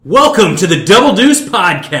Welcome to the Double Deuce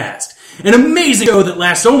Podcast, an amazing show that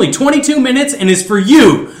lasts only 22 minutes and is for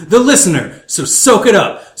you, the listener, so soak it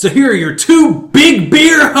up. So here are your two big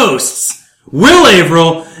beer hosts, Will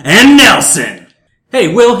Averill and Nelson.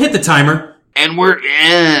 Hey, Will, hit the timer. And we're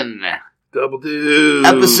in. Double Deuce.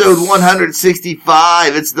 Episode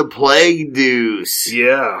 165. It's the Plague Deuce.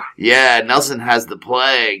 Yeah. Yeah, Nelson has the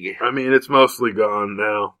plague. I mean, it's mostly gone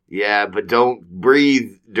now. Yeah, but don't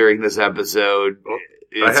breathe during this episode.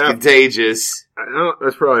 It's contagious.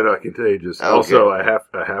 That's probably not contagious. Okay. Also, I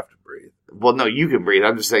have to breathe. Well, no, you can breathe.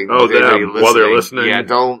 I'm just saying. Oh, them, while they're listening? Yeah,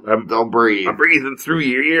 don't breathe. I'm breathing through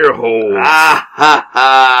your ear hole. Ah, ha,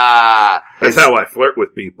 ha. That's how I flirt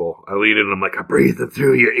with people. I lean in and I'm like, I'm breathing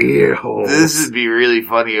through your ear hole. This would be really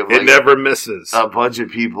funny if it never misses. A bunch of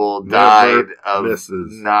people died of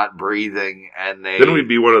misses. not breathing, and then we'd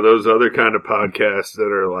be one of those other kind of podcasts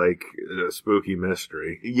that are like a spooky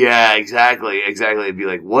mystery. Yeah, exactly. It'd be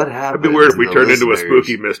like, what happened? It'd be weird if we turned into a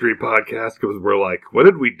spooky mystery podcast because we're like, what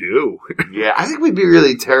did we do? Yeah, I think we'd be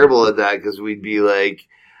really terrible at that because we'd be like,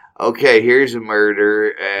 okay, here's a murder,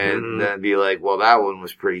 and then be like, well, that one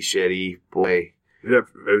was pretty shitty, boy. Yeah,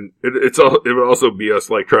 and it would also be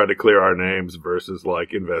us like trying to clear our names versus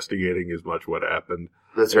like investigating as much what happened.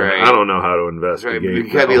 That's right. And I don't know how to investigate. That's right.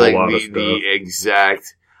 We could be like the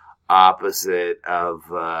exact opposite of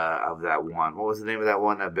that one. What was the name of that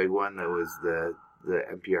one? That big one that was the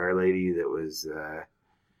NPR lady that was.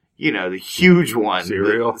 The huge one.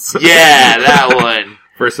 Serial? Yeah, that one.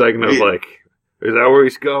 For a second, I was like, is that where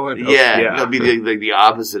he's going? Yeah. That'll be the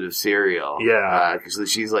opposite of Serial. Yeah.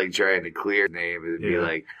 Because she's like trying to clear the name. It'd be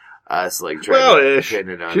like us like trying to pin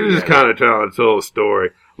it on. She was just kind of trying to tell a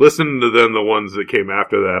story. Listening to them, the ones that came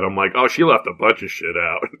after that, I'm like, oh, she left a bunch of shit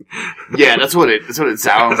out. Yeah, that's what it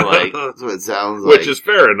sounds like. That's what it sounds like. Which is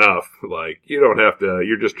fair enough. Like, you don't have to,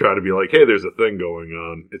 you're just trying to be like, hey, there's a thing going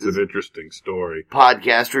on. It's an interesting story.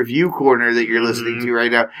 Podcast review corner that you're listening to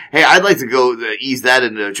right now. Hey, I'd like to go ease that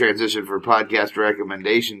into a transition for podcast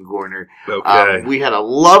recommendation corner. Okay. We had a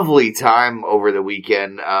lovely time over the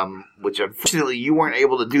weekend, which unfortunately you weren't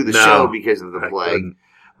able to do the show because of the plague.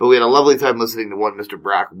 But we had a lovely time listening to one Mr.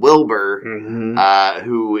 Brock Wilbur,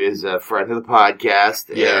 who is a friend of the podcast,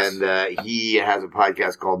 and he has a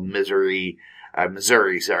podcast called Missouri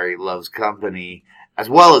Loves Company, as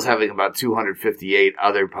well as having about 258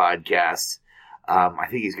 other podcasts. I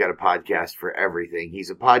think he's got a podcast for everything. He's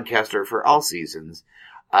a podcaster for all seasons.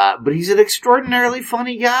 But he's an extraordinarily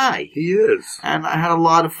funny guy. He is. And I had a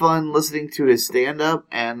lot of fun listening to his stand-up,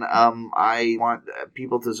 and I want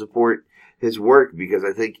people to support his work because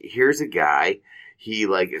I think here's a guy, he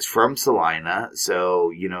is from Salina,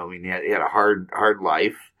 so, he had a hard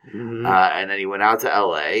life, and then he went out to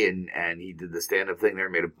LA and he did the stand-up thing there,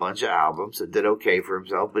 made a bunch of albums, and did okay for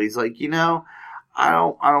himself, but he's like, I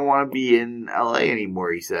don't want to be in LA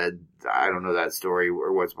anymore, he said. I don't know that story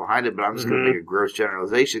or what's behind it, but I'm just going to make a gross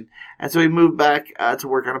generalization. And so he moved back to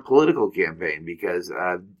work on a political campaign because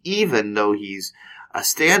even though he's a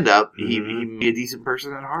stand-up, he be a decent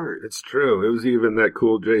person at heart. It's true. It was even that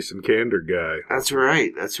cool Jason Kander guy. That's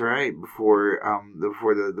right. Before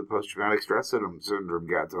the post-traumatic stress syndrome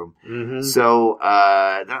got to him. So,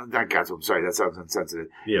 not got to him, sorry, that sounds insensitive.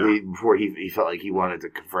 Yeah. Before he felt like he wanted to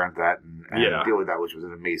confront that and deal with that, which was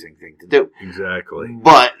an amazing thing to do. Exactly.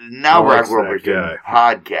 But now Brock Wilber's doing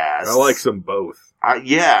podcasts. I like them both.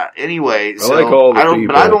 Anyway, I like all the people.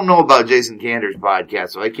 But I don't know about Jason Kander's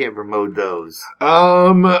podcast, so I can't promote those.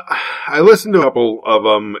 I listened to a couple of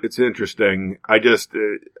them. It's interesting.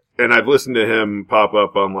 And I've listened to him pop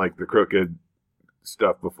up on the Crooked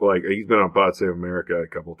stuff before. He's been on Pod Save America a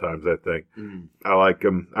couple times, I think. I like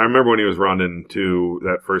him. I remember when he was running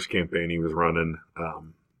that first campaign he was running.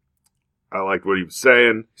 I liked what he was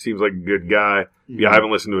saying. Seems like a good guy. Yeah, I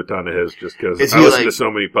haven't listened to a ton of his just because I listen to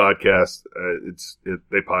so many podcasts.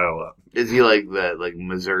 They pile up. Is he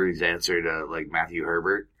Missouri's answer to Matthew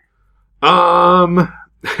Herbert? Kind of.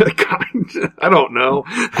 I don't know.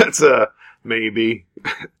 That's maybe.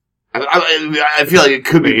 I feel like it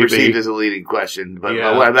could be perceived as a leading question, but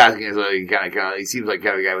what I'm asking is, he seems like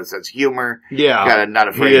kind of a guy with sense of humor. Yeah, kind of not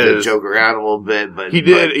afraid to joke around a little bit. But he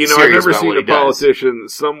did. I've never seen a politician.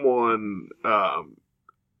 Someone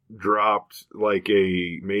dropped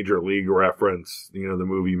a Major League reference, the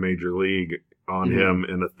movie Major League, on him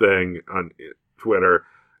in a thing on Twitter.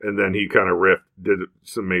 And then he kind of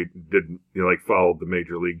followed the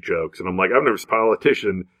Major League jokes. And I'm like, I've never seen a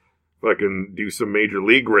politician fucking do some major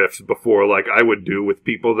league riffs before, like I would do with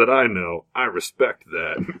people that I know. I respect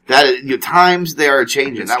that. Times they are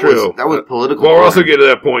changing. It's true. That was political. Well, we're also getting to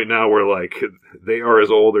that point now where, like, they are as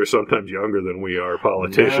old or sometimes younger than we are,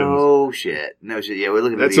 politicians. No shit. Yeah, we're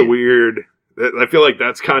looking at That's a weird... I feel like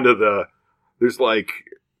that's kind of there's like...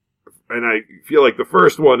 And I feel like the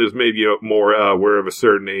first one is maybe more we're of a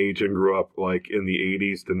certain age and grew up, like, in the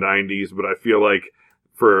 80s to 90s, but I feel like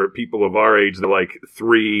for people of our age, they're like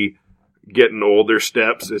 3 getting older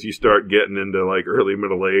steps as you start getting into, like, early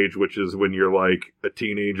middle age, which is when you're, like, a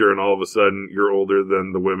teenager and all of a sudden you're older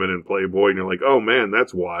than the women in Playboy and you're like, oh man,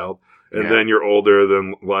 that's wild. And then you're older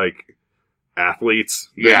than, like, athletes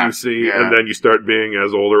that you see, and then you start being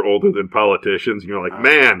as older than politicians, and you're like,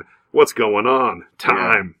 man, what's going on?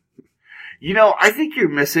 Time. You know, I think you're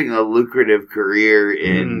missing a lucrative career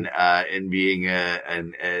in being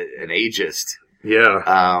an ageist. Yeah.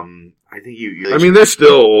 I think I mean, they're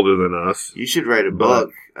still older than us. You should write a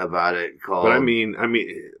book about it called. But I mean,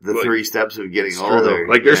 the like, 3 steps of getting older.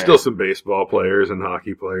 Like, there's still some baseball players and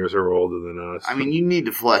hockey players who are older than us. I mean, you need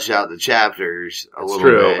to flesh out the chapters a little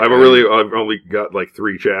true. bit. I've only got like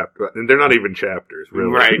 3 chapters, and they're not even chapters,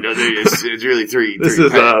 really. Right? No, it's really 3. This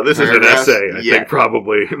is an essay. I think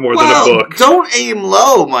probably more than a book. Don't aim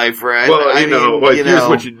low, my friend. Well, here's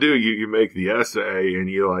what you do: you make the essay and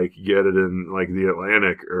you like get it in like the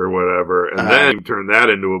Atlantic or whatever, and then you turn that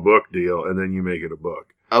into a book deal, and then you make it a book.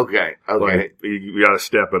 Okay. Like, you got to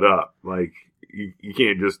step it up. Like, you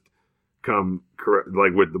can't just come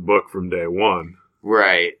like with the book from day one.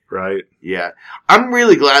 Right. Yeah. I'm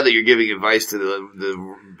really glad that you're giving advice to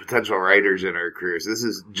the potential writers in our careers. This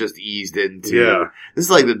is just eased into. Yeah. This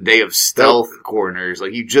is like the day of stealth corners.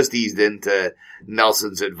 Like, you just eased into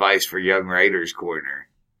Nelson's advice for young writers corner.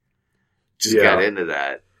 Just got into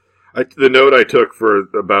that. The note I took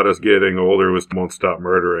about us getting older was "Won't Stop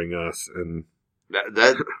Murdering Us," and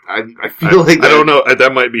I feel like I don't know.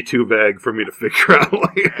 That might be too vague for me to figure out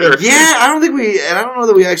later. Yeah, I don't know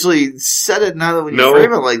that we actually said it. Now that when you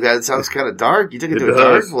frame it like that, it sounds kind of dark. You took it to a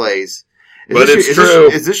dark place. It's true.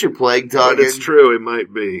 Is this your plague talking? But it's true. It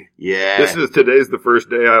might be. Yeah. Today's the first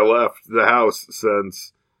day I left the house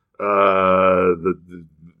since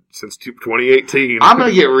since 2018. I'm going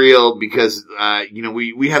to get real because,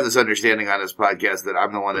 we have this understanding on this podcast that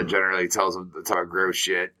I'm the one that generally tells them to talk gross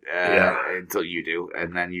shit, until you do.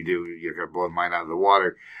 And then you're going to blow mine out of the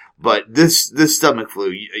water. But this stomach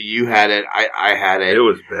flu, you had it, I had it. It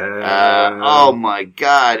was bad. Oh my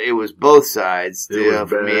God. It was both sides.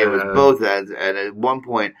 For me, it was both ends. And at one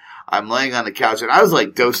point, I'm laying on the couch and I was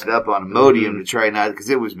like dosed up on Imodium to try not, because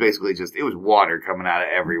it was basically it was water coming out of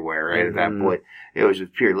everywhere, right? At that point. It was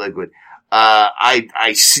just pure liquid.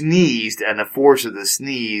 I sneezed, and the force of the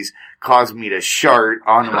sneeze caused me to shart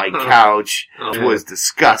onto my couch, which was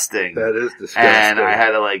disgusting. That is disgusting. And I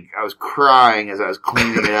had to I was crying as I was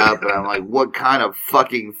cleaning it up, and I'm like, what kind of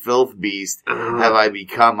fucking filth beast have I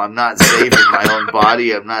become? I'm not safe in my own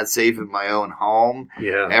body. I'm not safe in my own home.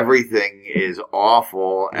 Yeah. Everything is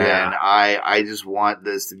awful, and I just want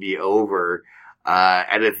this to be over.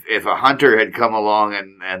 And if a hunter had come along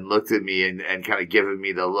and looked at me and kind of given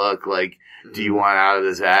me the look, like, do you want out of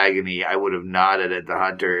this agony? I would have nodded at the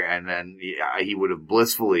hunter, and then he would have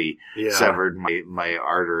blissfully severed my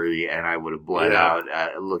artery, and I would have bled out,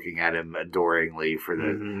 looking at him adoringly for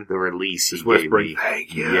the release he gave me.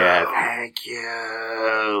 Thank you. Yeah, thank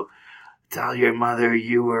you. Tell your mother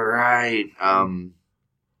you were right.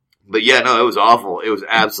 But yeah, no, it was awful. It was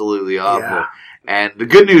absolutely awful. Yeah. And the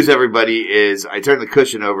good news, everybody, is I turned the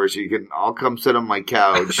cushion over so you can all come sit on my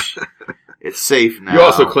couch. It's safe now. You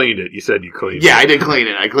also cleaned it. You said you cleaned it. Yeah, I did clean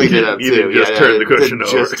it. I cleaned it up, too. You didn't just turn the cushion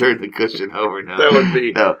over. Just turn the cushion over. No. That would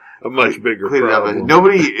be a much bigger problem.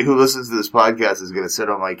 Nobody who listens to this podcast is going to sit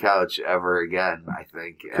on my couch ever again, I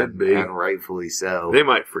think. Could be. And rightfully so. They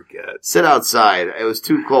might forget. Sit outside. It was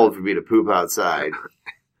too cold for me to poop outside.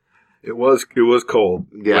 It was cold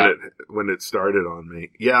when it started on me.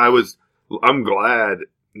 Yeah, I'm glad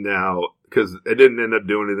now, because I didn't end up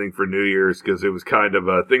doing anything for New Year's, because it was kind of,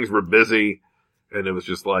 things were busy, and it was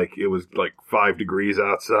just it was 5 degrees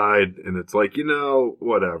outside, and it's like,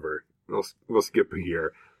 whatever. We'll skip a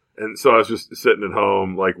year. And so I was just sitting at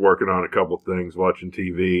home, working on a couple things, watching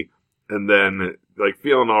TV, and then,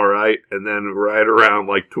 feeling alright, and then right around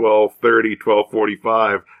 12:30,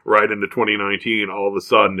 12:45, right into 2019, all of a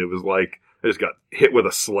sudden it was I just got hit with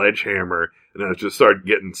a sledgehammer, and I just started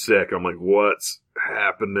getting sick. I'm like, what's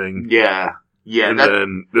happening? Yeah. Yeah. And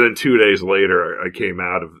then 2 days later, I came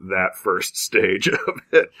out of that first stage of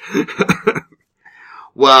it.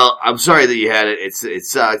 Well, I'm sorry that you had it. It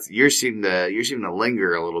sucked. You seem to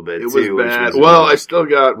linger a little bit. It too, was bad. Well, I still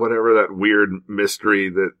got whatever that weird mystery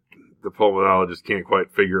that the pulmonologist can't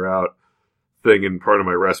quite figure out thing in part of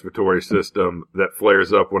my respiratory system that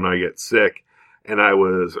flares up when I get sick. And I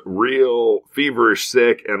was real feverish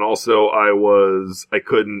sick, and also I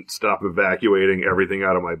couldn't stop evacuating everything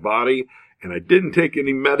out of my body, and I didn't take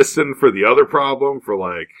any medicine for the other problem for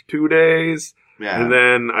like 2 days. Yeah. And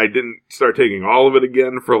then I didn't start taking all of it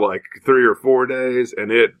again for like 3 or 4 days,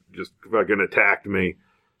 and it just fucking attacked me.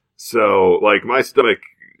 So, like,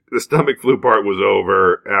 the stomach flu part was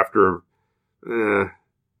over after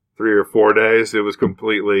 3 or 4 days. It was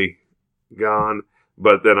completely gone.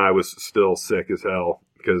 But then I was still sick as hell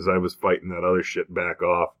because I was fighting that other shit back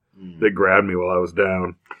off. They grabbed me while I was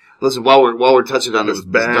down. Listen, while we're touching on this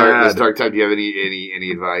bad. dark time, do you have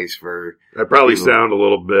any advice for? I probably sound a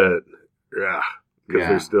little bit,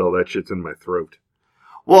 because Yeah. that shit's in my throat.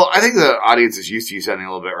 Well, I think the audience is used to you sounding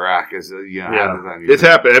a little bit raw because half the time It's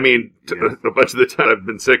happened. I mean, a bunch of the time I've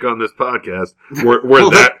been sick on this podcast, where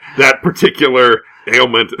that particular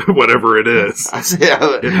ailment, whatever it is,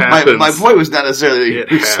 it happens. My point was not necessarily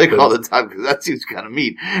that you're sick all the time because that seems kind of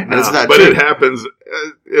mean, and it's not. But true. it happens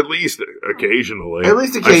at least occasionally. At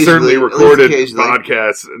least occasionally. I certainly recorded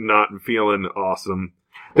podcasts not feeling awesome,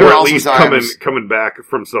 There or are at also least times- coming back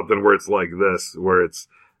from something where it's like this, where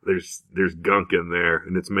there's gunk in there,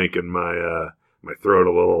 and it's making my my throat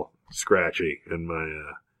a little scratchy, and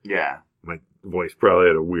my voice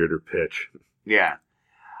probably at a weirder pitch. Yeah.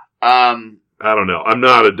 I don't know. I'm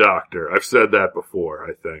not a doctor. I've said that before,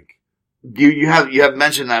 I think. You have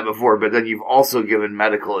mentioned that before, but then you've also given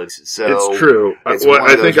medical. It's true. It's one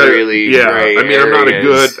of those really gray I mean,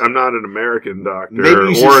 areas. I'm not an American doctor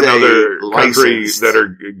Maybe you or should say another country licensed. that are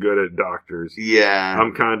good at doctors. Yeah.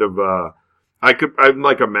 I'm kind of I'm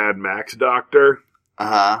like a Mad Max doctor,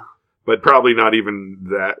 but probably not even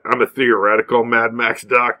that. I'm a theoretical Mad Max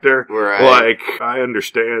doctor. Right. Like, I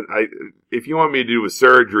understand. If you want me to do a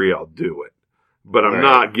surgery, I'll do it. But I'm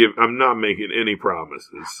not making any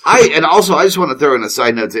promises. I just want to throw in a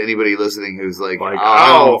side note to anybody listening who's like I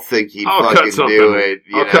don't think he'd I'll fucking do it.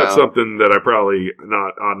 I'll cut something that I probably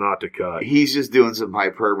not to cut. He's just doing some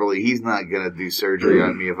hyperbole. He's not gonna do surgery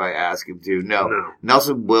on me if I ask him to. No.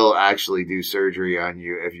 Nelson will actually do surgery on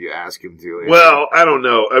you if you ask him to. Well, I don't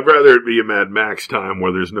know. I'd rather it be a Mad Max time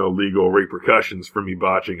where there's no legal repercussions for me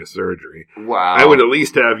botching a surgery. Wow. I would at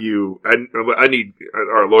least have you. I need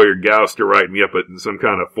our lawyer Gauss to write me up in some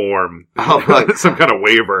kind of form, some kind of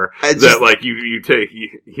waiver that, like,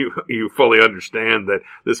 you fully understand that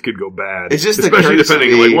this could go bad. It's just especially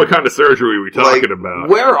depending on like what kind of surgery we're talking about.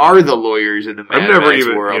 Where are the lawyers in the Mad Max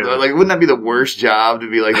world? Yeah. Like, wouldn't that be the worst job to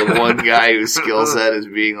be like the one guy whose skill set is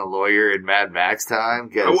being a lawyer in Mad Max time?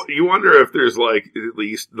 You wonder if there's like at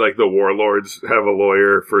least like the warlords have a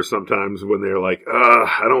lawyer for sometimes when they're like,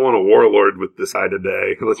 I don't want a warlord with this guy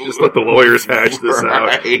today. Let's just let the lawyers hash this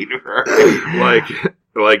out. Right.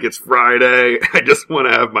 Like it's Friday. I just want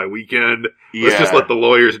to have my weekend. Let's just let the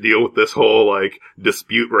lawyers deal with this whole like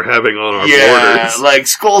dispute we're having on our borders. Like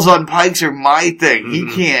skulls on pikes are my thing. He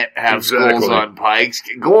can't have skulls on pikes.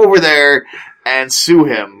 Go over there and sue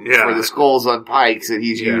him for the skulls on pikes that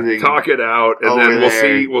he's using. Talk it out, and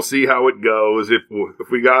then we'll see how it goes.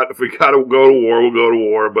 If we got to go to war, we'll go to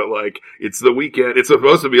war. But like it's the weekend. It's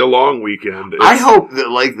supposed to be a long weekend. I hope that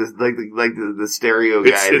like the stereo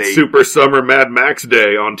guy. It's Super Summer Mad Max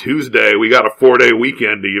Day on Tuesday. We got a 4-day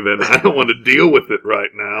weekend even. I don't want to deal with it right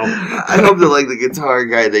now. I hope that like the guitar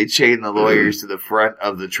guy, they chain the lawyers to the front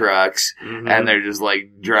of the trucks, and they're just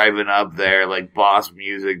like driving up there, like Boss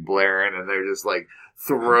music blaring, and they're just like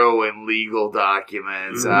throwing legal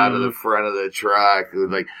documents out of the front of the truck,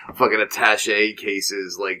 with like fucking attaché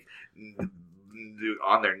cases, like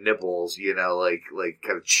on their nipples, like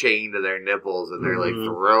kind of chained to their nipples, and they're like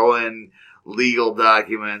throwing legal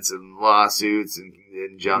documents and lawsuits and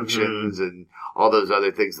injunctions and all those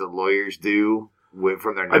other things that lawyers do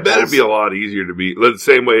from their nipples. I bet it'd be a lot easier to be, the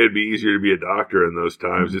same way it'd be easier to be a doctor in those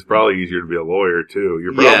times. It's probably easier to be a lawyer too.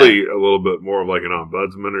 You're probably a little bit more of like an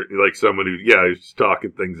ombudsman or like someone who, who's just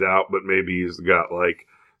talking things out, but maybe he's got like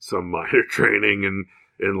some minor training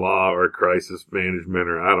in law or crisis management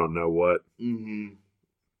or I don't know what.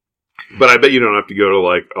 But I bet you don't have to go to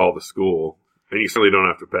like all the school, and you certainly don't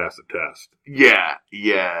have to pass a test.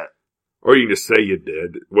 Yeah. Or you can just say you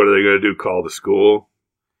did. What are they going to do? Call the school?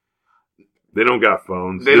 They don't got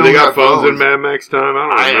phones. They Do don't they got got phones in phones. Mad Max time?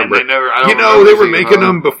 I don't remember. I don't You know, remember they were seeing making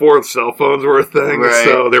them. them before cell phones were a thing, Right.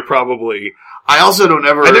 so they're probably... I also don't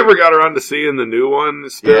ever. I never got around to seeing the new one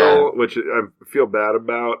still, Yeah. which I feel bad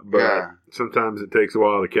about, but Yeah. sometimes it takes a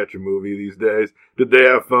while to catch a movie these days. Did they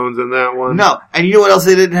have phones in that one? No, and you know what else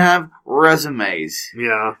they didn't have? Resumes.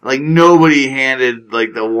 Yeah. Like nobody handed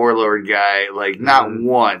like the Warlord guy like not Mhm.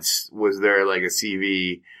 once was there like a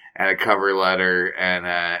CV and a cover letter and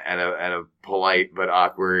a polite but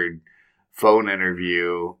awkward phone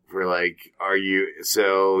interview for like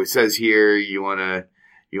so it says here you want to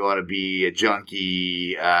be a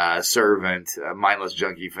junkie servant, a mindless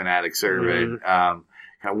junkie fanatic servant.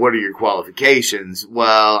 Kind of, what are your qualifications?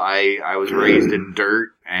 Well, I was raised in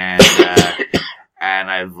dirt and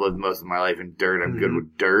I've lived most of my life in dirt. I'm good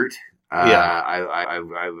with dirt.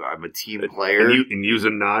 I'm a team player. And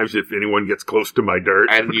using knives if anyone gets close to my dirt.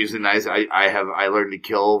 And using knives. I learned to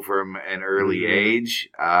kill from an early age.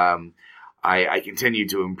 I continue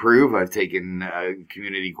to improve. I've taken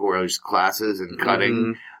community course classes in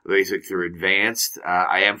cutting, basic through advanced.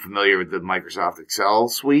 I am familiar with the Microsoft Excel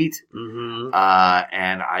suite, and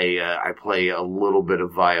I play a little bit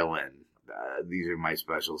of violin. These are my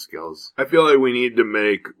special skills. I feel like we need to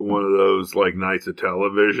make one of those like nights of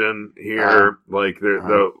television here.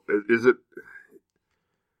 Is it?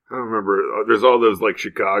 I don't remember. There's all those like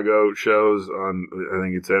Chicago shows on, I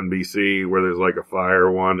think it's NBC, where there's like a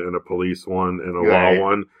fire one and a police one and a law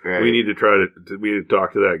one. Right. We need to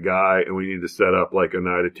talk to that guy, and we need to set up like a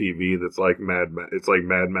night of TV that's like it's like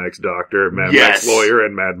Mad Max Doctor, Mad Max Lawyer,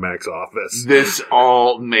 and Mad Max Office. This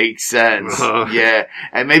all makes sense. Yeah.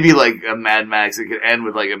 And maybe like a Mad Max, it could end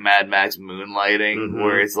with like a Mad Max Moonlighting,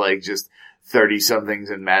 where it's like just 30-somethings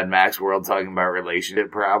in Mad Max world talking about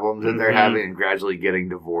relationship problems that they're having and gradually getting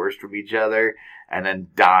divorced from each other and then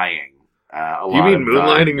dying. Do you mean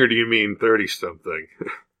moonlighting or do you mean 30-something?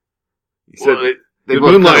 You said they the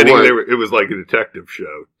both moonlighting. It was like a detective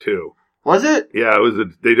show too. Was it? Yeah, it was.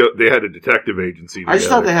 They had a detective agency together. I just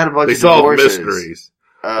thought they had a bunch They of solved divorces. mysteries.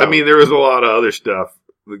 Oh. I mean, there was a lot of other stuff.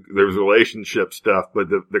 There was relationship stuff, but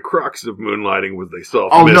the crux of moonlighting was they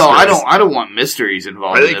solved mysteries. No, I don't want mysteries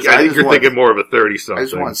involved in this. I think you're thinking more of a 30-something. I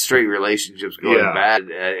just want straight relationships going bad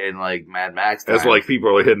in like Mad Max times. As like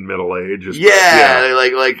people are hitting middle age. I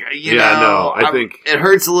think it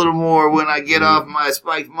hurts a little more when I get off my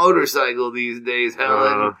spiked motorcycle these days,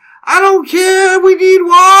 Helen. I don't care. We need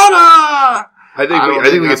water. I think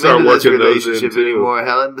we can start working those relationship into anymore,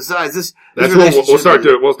 Helen. Besides this what we'll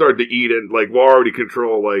start to eat in. Like we'll already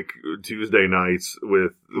control like Tuesday nights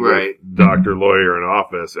with Dr. Lawyer and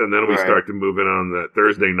Office, and then we start to move in on that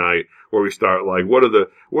Thursday night where we start like what are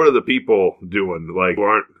the people doing like who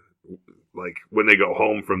aren't like when they go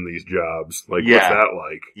home from these jobs like what's that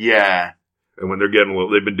like? Yeah. And when they're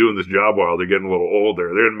they've been doing this job a while, they're getting a little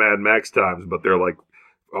older. They're in Mad Max times, but they're like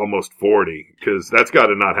almost 40, because that's got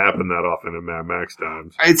to not happen that often in Mad Max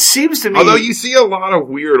times. It seems to me... Although you see a lot of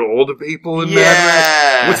weird old people in Mad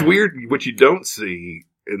Max. What's weird, what you don't see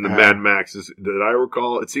in the Mad Maxes that I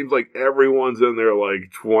recall, it seems like everyone's in their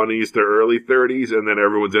like 20s to early 30s, and then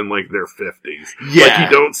everyone's in like their 50s. Yeah. Like you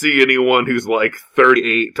don't see anyone who's like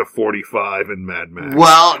 38 to 45 in Mad Max.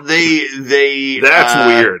 Well, they that's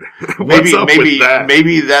weird. What's up with that?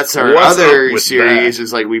 Maybe that's our other series.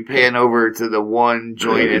 Is like we pan over to the one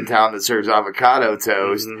joint in town that serves avocado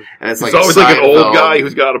toast, and it's like always like an old guy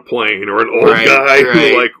who's got a plane, or an old guy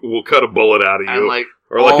who like will cut a bullet out of you. And like,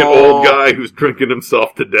 or like an old guy who's drinking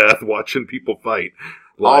himself to death watching people fight.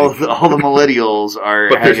 Like, all the millennials are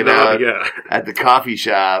hanging out at the coffee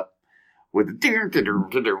shop with the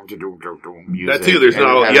music. That too. There's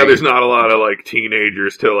not a lot of like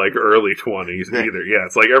teenagers to like early 20s either. Yeah,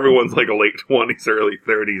 it's like everyone's like a late 20s, early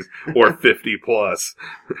 30s, or 50 plus.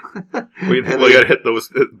 we gotta hit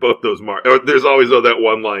both those marks. There's always that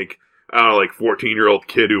one like, I don't know, like 14-year-old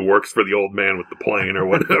kid who works for the old man with the plane or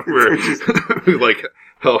whatever, who like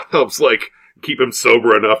helps like keep him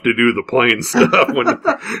sober enough to do the plane stuff when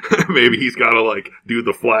maybe he's got to like do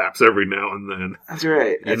the flaps every now and then. That's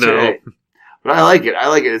right. That's right. But I like it.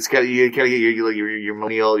 It's kind of you kind of get your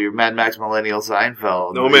millennial, your Mad Max millennial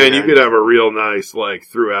Seinfeld. No man, you could have a real nice like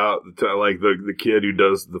throughout like the kid who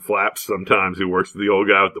does the flaps sometimes, who works for the old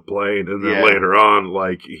guy with the plane, and then later on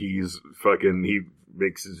like he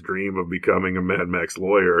makes his dream of becoming a Mad Max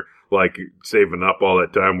lawyer, like saving up all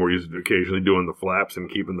that time where he's occasionally doing the flaps and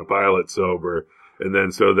keeping the pilot sober. And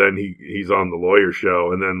then, he's on the lawyer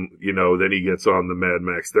show, and then he gets on the Mad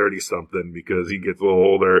Max 30-something because he gets a little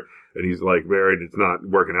older and he's like married. It's not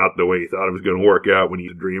working out the way he thought it was going to work out when he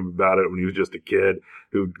dreamed about it when he was just a kid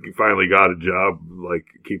who finally got a job, like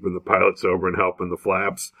keeping the pilot sober and helping the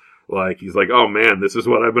flaps. Like, he's like, oh man, this is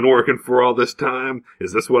what I've been working for all this time?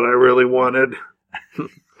 Is this what I really wanted?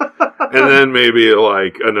 And then maybe,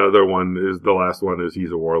 like, another one is, the last one is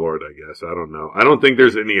he's a warlord, I guess. I don't know. I don't think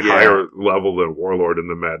there's any higher level than warlord in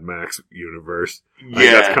the Mad Max universe. I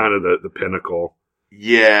think that's kind of the pinnacle.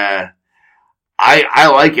 Yeah. I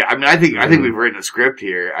like it. I mean, I think we've written a script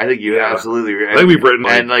here. I think you absolutely. I think we've written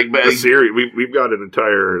a series. We've got an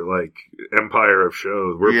entire empire of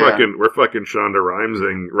shows. We're fucking Shonda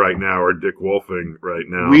Rhimesing right now, or Dick Wolfing right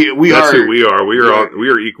now. That's who we are. We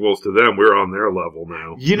are equals to them. We're on their level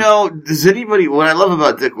now. You know, does anybody? What I love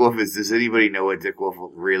about Dick Wolf is, does anybody know what Dick Wolf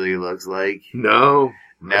really looks like? No.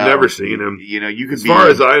 I've never seen him. You know, you could as far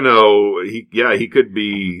as I know, he could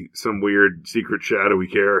be some weird, secret, shadowy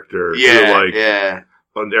character. Yeah,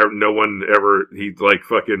 no one ever, he's like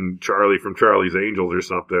fucking Charlie from Charlie's Angels or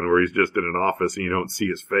something, where he's just in an office and you don't see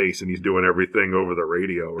his face and he's doing everything over the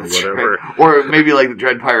radio or whatever. Right. Or maybe like the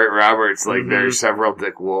Dread Pirate Roberts, like there's several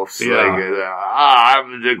Dick Wolfs. Yeah.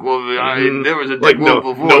 I'm the Dick Wolf. There was a Dick Wolf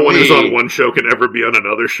before no one me. who's on one show can ever be on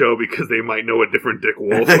another show because they might know a different Dick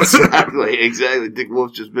Wolf. Exactly. Dick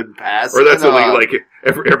Wolf's just been passed. Or that's like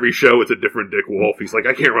every show it's a different Dick Wolf. He's like,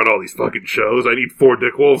 I can't run all these fucking shows. I need 4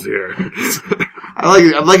 Dick Wolves here.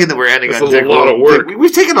 I'm liking that we're ending on Dick Wolf. That's a lot of work.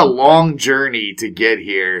 We've taken a long journey to get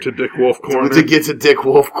here. To Dick Wolf Corner. To get to Dick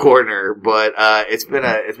Wolf Corner, but it's been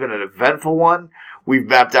an eventful one. We've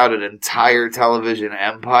mapped out an entire television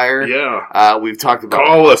empire. Yeah. We've talked about...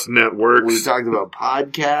 Call us networks. We've talked about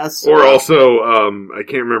podcasts. Or also, I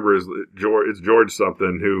can't remember, it's George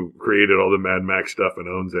something who created all the Mad Max stuff and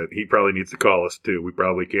owns it. He probably needs to call us too. We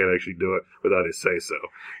probably can't actually do it without his say-so.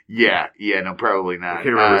 Yeah, no, probably not. I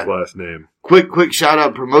can't remember his last name. Quick shout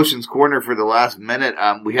out Promotions Corner for the last minute.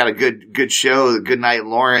 We had a good show, the Good Night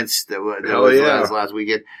Lawrence that was last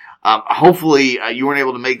weekend. Hopefully you weren't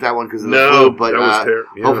able to make that one because of the flu, but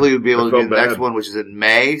hopefully you'll be able to do the next one, which is in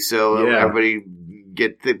May. So everybody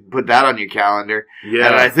put that on your calendar. Yeah.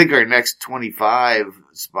 And I think our next 25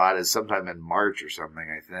 spot is sometime in March or something.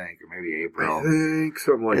 I think, or maybe April. I think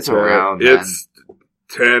something like it's that. Around. It's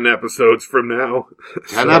 10 episodes from now.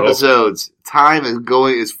 10 episodes. Time is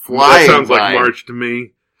flying. That sounds like March to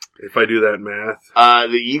me. If I do that math.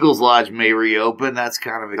 The Eagles Lodge may reopen. That's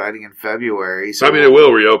kind of exciting in February. So I mean, it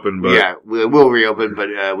will reopen, but... Yeah, it will reopen, but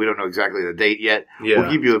we don't know exactly the date yet. Yeah.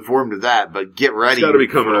 We'll keep you informed of that, but get ready. It's got to be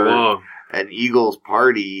coming along. An Eagles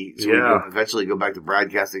party, so we can eventually go back to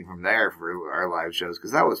broadcasting from there for our live shows,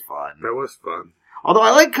 because that was fun. That was fun. Although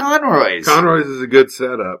I like Conroy's. Conroy's is a good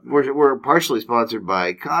setup. We're partially sponsored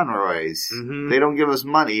by Conroy's. Mm-hmm. They don't give us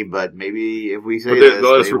money, but maybe if we say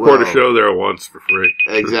let us record a show there once for free.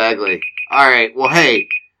 Exactly. All right. Well, hey,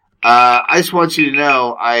 I just want you to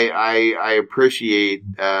know I appreciate,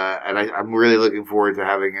 and I'm really looking forward to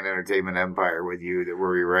having an entertainment empire with you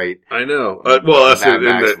where we write. I know. Us and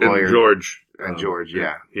George. And George,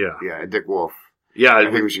 yeah. And Dick Wolf. Yeah. I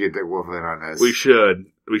think we should get Dick Wolf in on this. We should.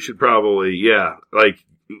 We should probably,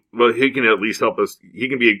 well, he can at least help us. He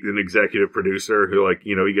can be an executive producer who,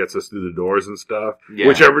 he gets us through the doors and stuff. Yeah.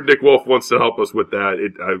 Whichever Dick Wolf wants to help us with that,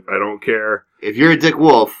 I don't care. If you're a Dick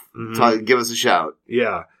Wolf, give us a shout.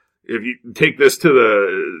 Yeah. If you take this to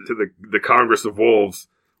the Congress of Wolves,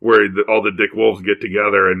 where all the Dick Wolves get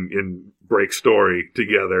together and break story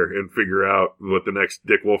together and figure out what the next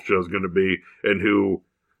Dick Wolf show is going to be and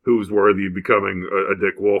who's worthy of becoming a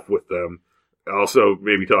Dick Wolf with them. Also,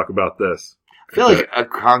 maybe talk about this. I feel like a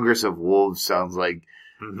Congress of Wolves sounds like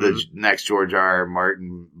the next George R. R.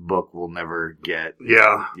 Martin book we'll never get.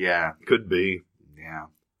 Yeah. Yeah. Could be. Yeah.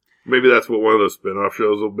 Maybe that's what one of those spin-off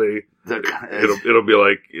shows will be. It'll be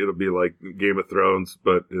like Game of Thrones,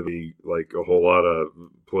 but it'll be like a whole lot of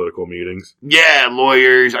political meetings. Yeah,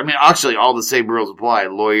 lawyers. I mean, actually, all the same rules apply.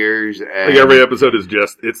 Lawyers. And every episode is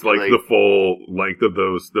it's like the full length of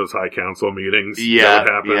those high council meetings.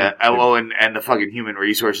 Yeah, yeah. Oh, and the fucking human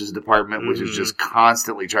resources department, which is just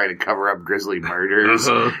constantly trying to cover up grisly murders.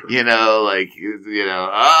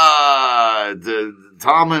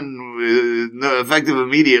 Tommen, effective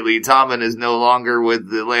immediately, Tommen is no longer with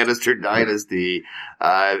the Lannister dynasty.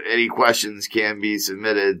 Any questions can be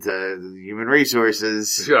submitted to Human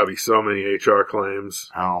Resources. There's gotta be so many HR claims.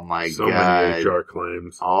 Oh my God. So many HR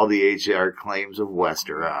claims. All the HR claims of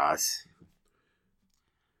Westeros.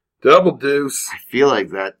 Double deuce. I feel like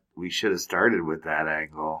that we should have started with that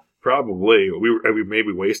angle. Probably. We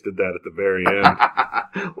maybe wasted that at the very end.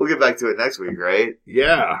 We'll get back to it next week, right?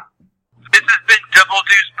 Yeah. This has been Double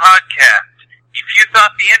Deuce Podcast. If you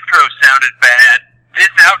thought the intro sounded bad, this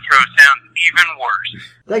outro sounds even worse.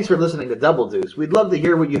 Thanks for listening to Double Deuce. We'd love to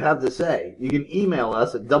hear what you have to say. You can email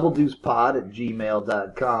us at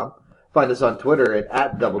doubledeucepod@gmail.com. Find us on Twitter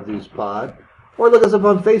at @DoubleDeucePod, or look us up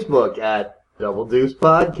on Facebook at Double Deuce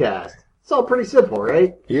Podcast. It's all pretty simple,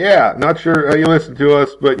 right? Yeah, not sure how you listen to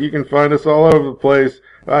us, but you can find us all over the place.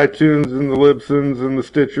 iTunes and the Libsyns and the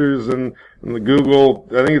Stitchers and the Google.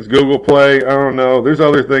 I think it's Google Play. I don't know. There's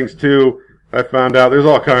other things too. I found out there's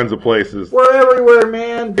all kinds of places. We're everywhere,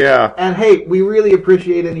 man. Yeah. And hey, we really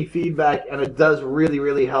appreciate any feedback, and it does really,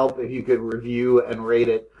 really help if you could review and rate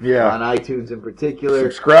it on iTunes in particular.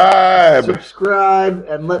 Subscribe,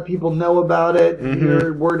 and let people know about it. Mm-hmm.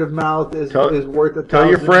 Your word of mouth is worth 1,000. Tell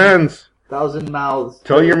your friends. 1,000 mouths.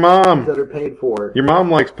 Tell your mom. That are paid for. Your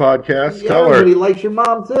mom likes podcasts. Yeah, Tell her. everybody likes your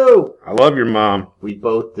mom, too. I love your mom. We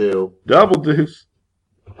both do. Double Deuce.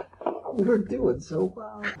 We're doing so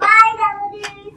well.